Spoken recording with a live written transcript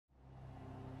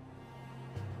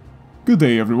Good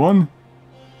day, everyone.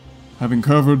 Having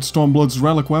covered Stormblood's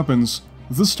relic weapons,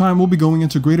 this time we'll be going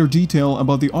into greater detail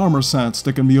about the armor sets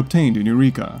that can be obtained in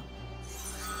Eureka.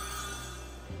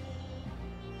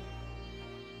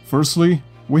 Firstly,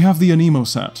 we have the Anemos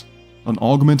Set, an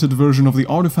augmented version of the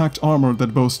artifact armor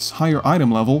that boasts higher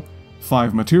item level,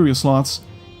 5 materia slots,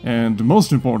 and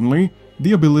most importantly,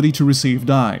 the ability to receive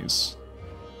dies.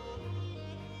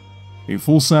 A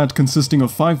full set consisting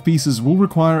of 5 pieces will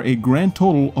require a grand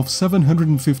total of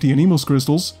 750 Anemos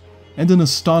crystals and an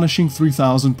astonishing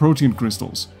 3000 protean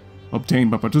crystals,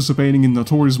 obtained by participating in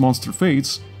Notorious Monster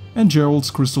Fates and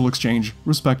Gerald's Crystal Exchange,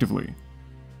 respectively.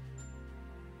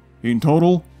 In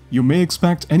total, you may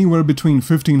expect anywhere between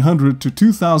 1500 to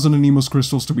 2000 Anemos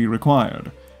crystals to be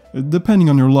required, depending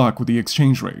on your luck with the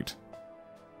exchange rate.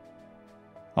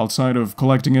 Outside of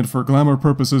collecting it for glamour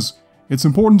purposes, it's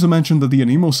important to mention that the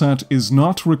Anemos set is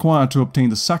not required to obtain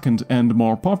the second and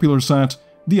more popular set,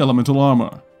 the Elemental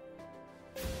Armor.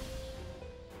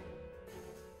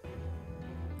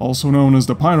 Also known as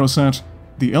the Pyro set,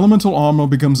 the Elemental Armor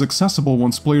becomes accessible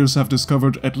once players have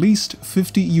discovered at least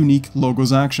 50 unique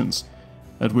Logos actions,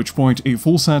 at which point a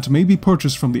full set may be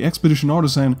purchased from the Expedition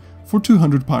Artisan for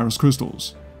 200 Pyros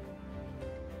crystals.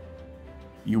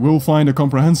 You will find a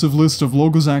comprehensive list of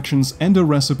Logos actions and their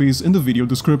recipes in the video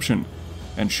description,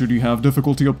 and should you have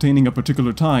difficulty obtaining a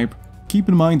particular type, keep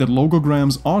in mind that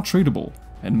logograms are tradable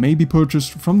and may be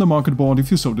purchased from the market board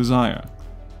if you so desire.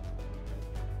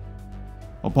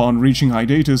 Upon reaching high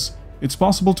datus, it's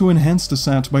possible to enhance the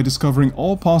set by discovering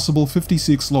all possible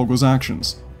 56 Logos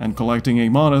actions and collecting a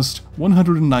modest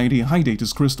 190 high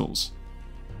datus crystals.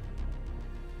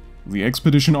 The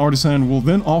Expedition Artisan will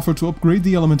then offer to upgrade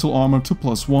the Elemental Armor to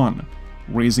 +1,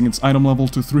 raising its item level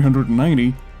to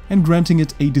 390 and granting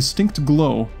it a distinct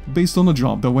glow based on the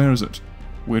job that wears it,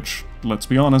 which, let's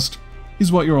be honest,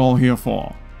 is what you're all here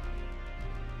for.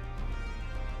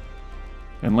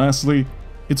 And lastly,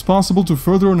 it's possible to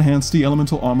further enhance the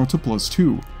Elemental Armor to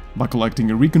 +2 by collecting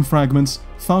Eurekan fragments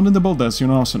found in the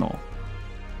Baldesion Arsenal.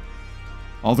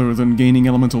 Other than gaining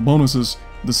elemental bonuses,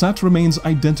 the set remains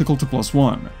identical to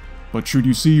 +1, but should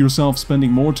you see yourself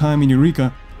spending more time in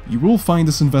Eureka, you will find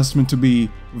this investment to be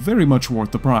very much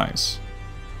worth the price.